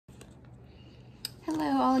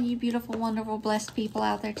Hello, all you beautiful, wonderful, blessed people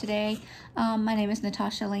out there today. My name is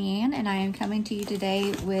Natashaliane, and I am coming to you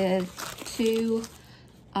today with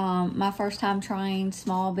my first time trying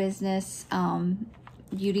small business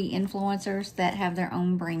beauty influencers that have their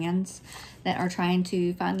own brands that are trying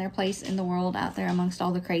to find their place in the world out there amongst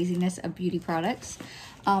all the craziness of beauty products.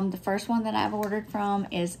 The first one that I've ordered from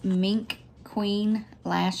is Mink Queen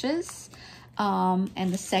Lashes.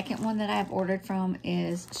 And the second one that I've ordered from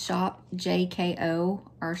is Shop JKO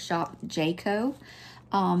or Shop JCO.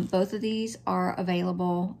 Both of these are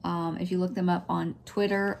available if you look them up on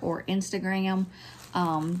Twitter or Instagram.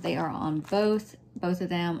 They are on both. Both of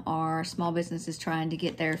them are small businesses trying to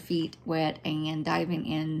get their feet wet and diving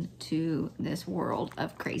into this world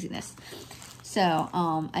of craziness. So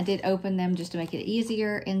I did open them just to make it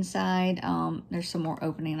easier inside. There's some more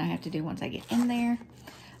opening I have to do once I get in there.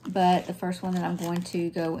 But the first one that I'm going to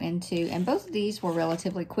go into, and both of these were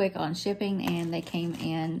relatively quick on shipping, and they came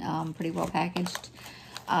in pretty well packaged.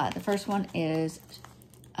 The first one is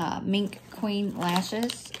Mink Queen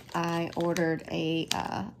Lashes. I ordered a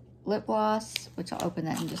lip gloss, which I'll open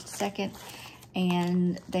that in just a second.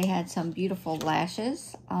 And they had some beautiful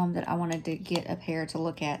lashes that I wanted to get a pair to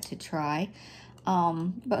look at to try.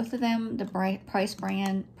 Both of them, the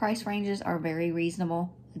price ranges are very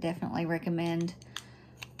reasonable. I definitely recommend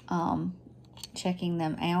checking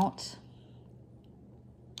them out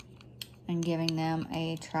and giving them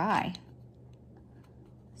a try.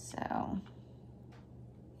 So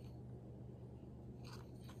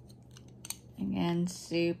again,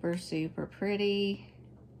 super pretty.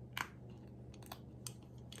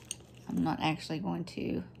 I'm not actually going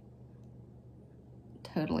to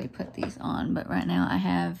totally put these on, but right now I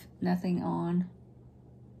have nothing on.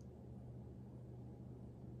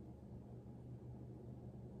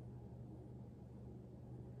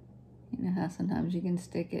 You know how sometimes you can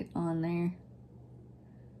stick it on there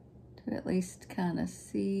to at least kind of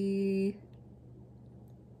see.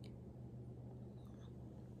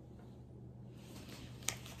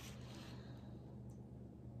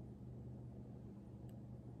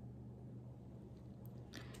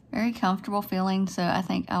 Very comfortable feeling, so I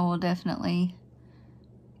think I will definitely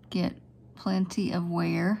get plenty of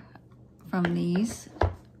wear from these.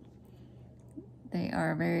 They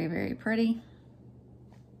are very pretty.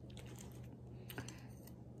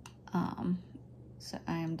 So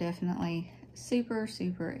I am definitely super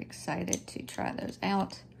excited to try those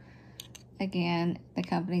out. Again, the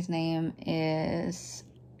company's name is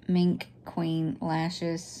Mink Queen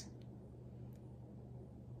Lashes.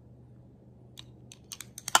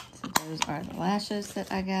 So those are the lashes that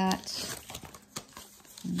I got.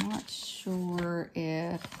 I'm not sure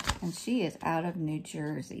if, and she is out of New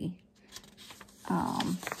Jersey.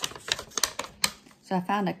 So I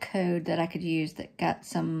found a code that I could use that got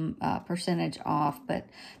some percentage off, but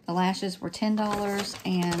the lashes were $10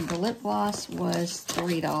 and the lip gloss was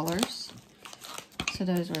 $3. So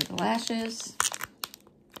those were the lashes.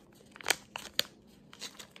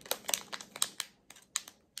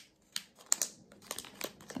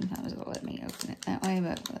 Sometimes it will let me open it that way,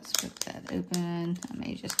 but let's put that open. I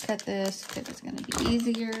may just cut this because it's going to be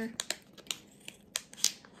easier.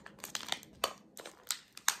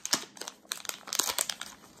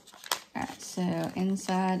 So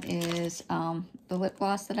inside is the lip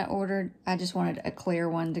gloss that I ordered. I just wanted a clear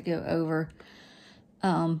one to go over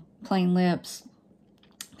plain lips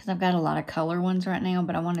because I've got a lot of color ones right now,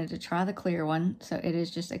 but I wanted to try the clear one. So it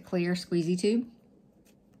is just a clear squeezy tube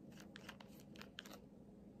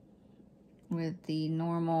with the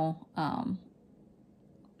normal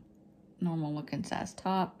normal looking size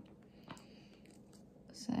top.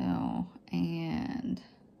 So, and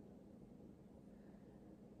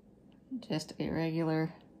just a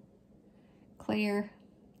regular clear.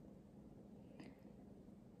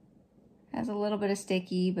 Has a little bit of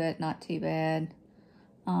sticky, but not too bad.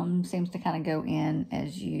 Seems to kind of go in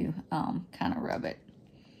as you kind of rub it.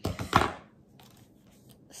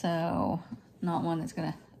 So, not one that's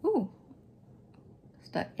gonna, ooh,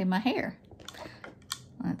 stuck in my hair.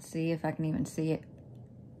 Let's see if I can even see it.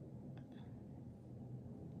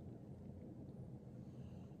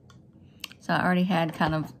 So I already had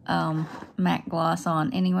kind of matte gloss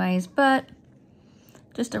on anyways, but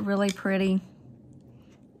just a really pretty,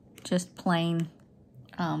 just plain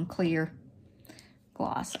clear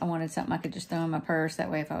gloss. I wanted something I could just throw in my purse. That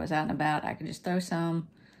way if I was out and about, I could just throw some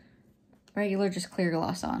regular, just clear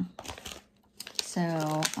gloss on.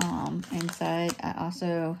 So inside I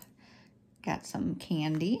also got some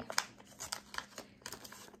candy.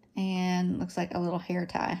 And looks like a little hair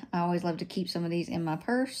tie. I always love to keep some of these in my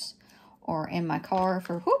purse or in my car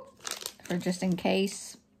for just in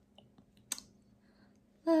case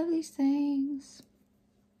love these things.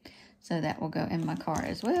 So that will go in my car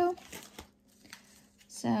as well.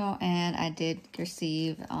 So, and I did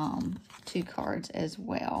receive 2 cards as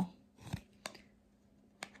well.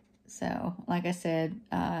 So, like I said,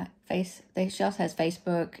 she also has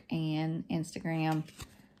Facebook and Instagram.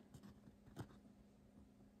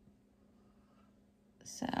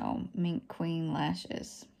 So, Mink Queen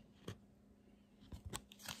Lashes.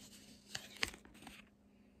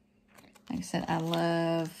 Like I said, I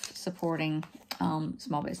love supporting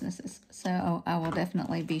small businesses. So, I will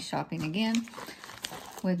definitely be shopping again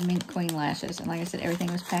with Mink Queen Lashes. And like I said,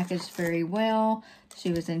 everything was packaged very well.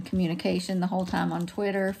 She was in communication the whole time on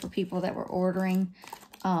Twitter for people that were ordering.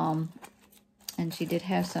 And she did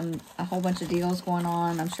have a whole bunch of deals going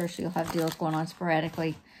on. I'm sure she'll have deals going on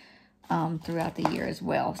sporadically throughout the year as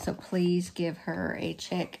well. So please give her a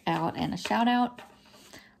check out and a shout out.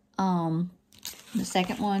 The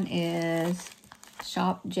second one is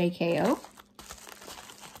Shop JKO.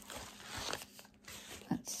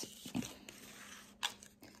 Let's see.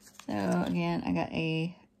 So again, I got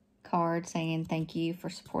a card saying thank you for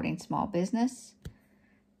supporting small business.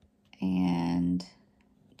 And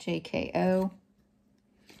JKO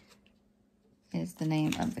is the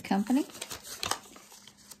name of the company.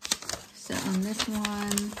 So on this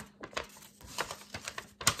one,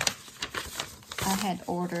 I had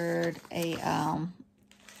ordered a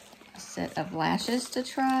set of lashes to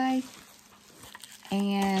try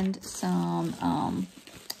and some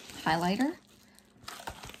highlighter.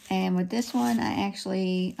 And with this one, I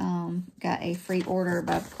actually got a free order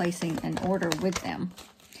by placing an order with them.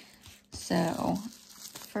 So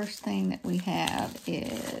first thing that we have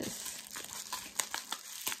is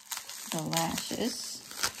the lashes,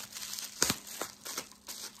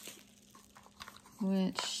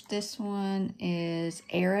 which this one is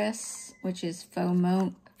Eris, which is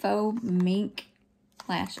faux mink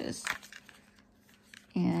lashes,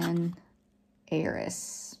 and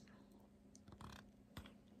Eris.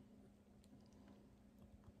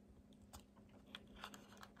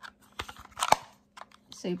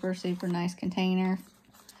 Super, super nice container.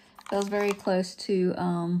 Feels very close to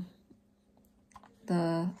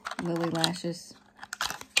the Lily lashes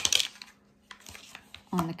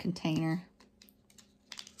on the container.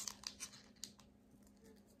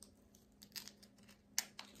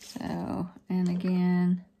 So, and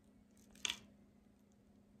again,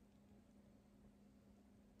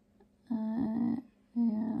 I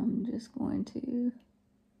am just going to,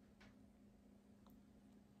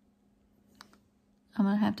 I'm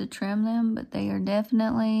going to have to trim them, but they are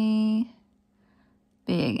definitely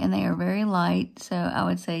big and they are very light. So I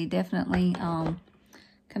would say definitely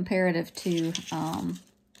comparative to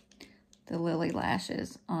the Lily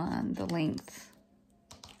lashes on the length.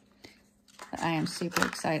 But I am super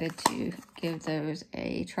excited to give those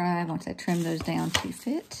a try once I trim those down to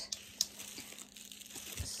fit.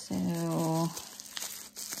 So,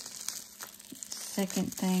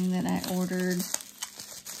 second thing that I ordered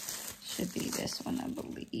should be this one, I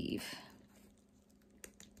believe,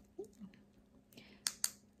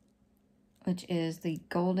 which is the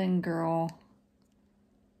Golden Girl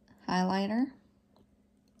highlighter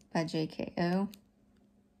by JKO.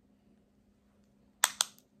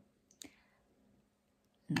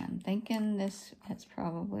 And I'm thinking this has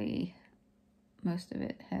probably, most of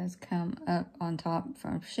it has come up on top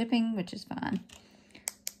from shipping, which is fine.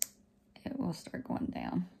 It will start going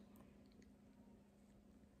down.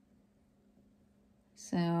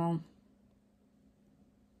 So,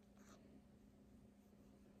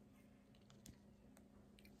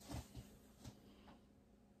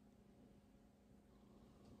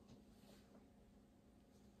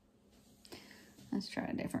 let's try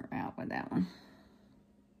a different route with that one.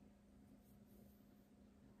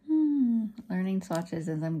 Learning swatches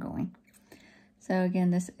as I'm going. So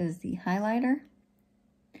again, this is the highlighter.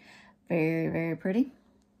 Very, very pretty.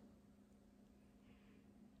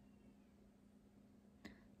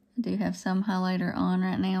 I do have some highlighter on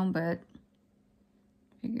right now, but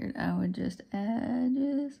figured I would just add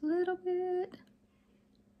just a little bit.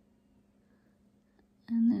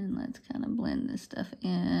 And then let's kind of blend this stuff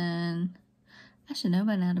in. I should know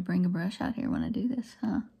by now to bring a brush out here when I do this,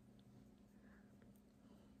 huh?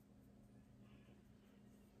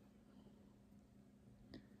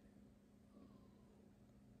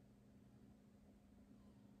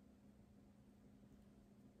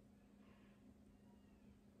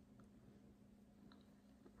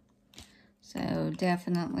 So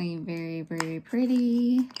definitely very, very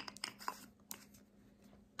pretty.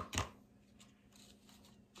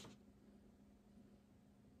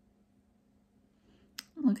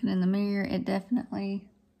 Looking in the mirror, it definitely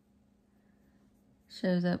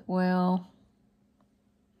Shows up well.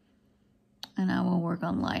 And I will work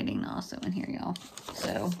on lighting also in here, y'all.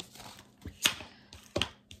 So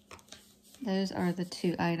those are the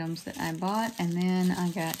 2 items that I bought. And then I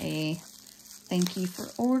got a thank you for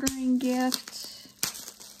ordering gift.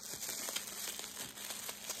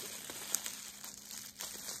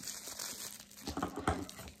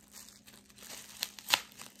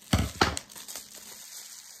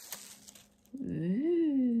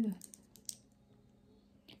 Ooh.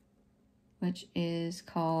 Which is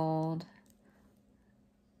called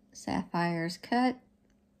Sapphire's Cut.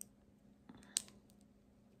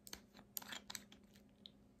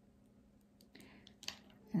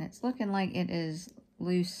 And it's looking like it is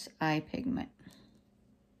loose eye pigment.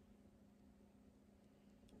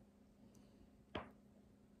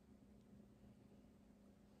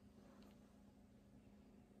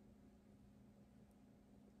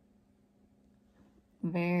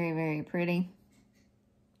 Very, very pretty.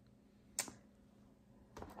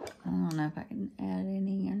 I don't know if I can add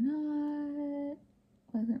any or not.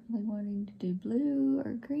 Wasn't really wanting to do blue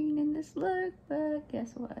or green in this look, but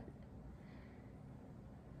guess what?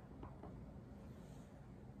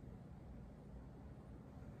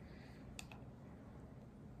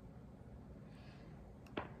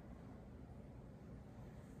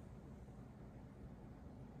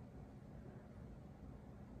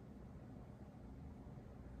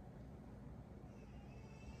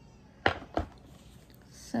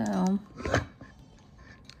 So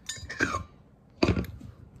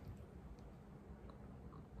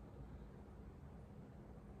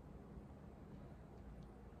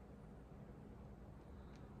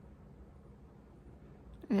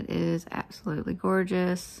it is absolutely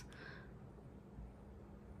gorgeous.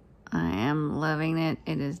 I am loving it.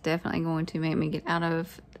 It is definitely going to make me get out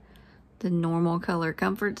of the normal color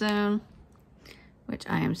comfort zone, which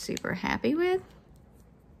I am super happy with.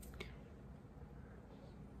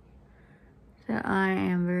 So I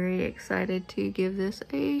am very excited to give this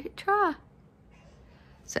a try.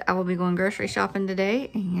 So I will be going grocery shopping today,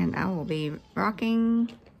 and I will be rocking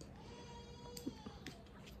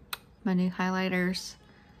my new highlighters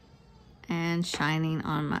and shining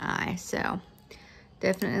on my eye. So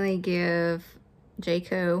definitely give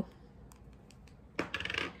Jayco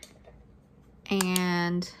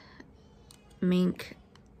and Mink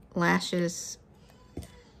lashes,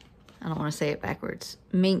 I don't want to say it backwards,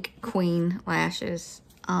 Mink Queen lashes,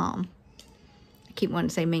 I keep wanting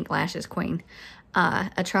to say Mink Lashes Queen,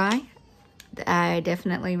 a try. I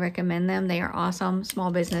definitely recommend them. They are awesome.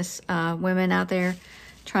 Small business women out there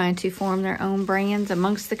trying to form their own brands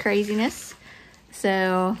amongst the craziness.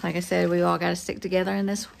 So like I said, we all got to stick together in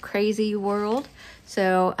this crazy world.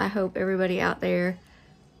 So I hope everybody out there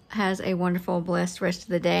has a wonderful, blessed rest of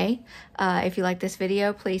the day. If you like this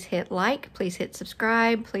video, please hit like, please hit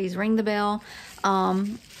subscribe, please ring the bell.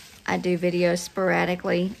 I do videos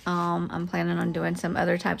sporadically. I'm planning on doing some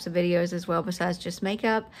other types of videos as well besides just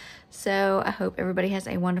makeup. So I hope everybody has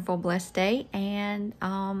a wonderful, blessed day, and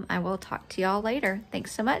I will talk to y'all later.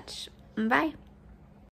 Thanks so much. Bye.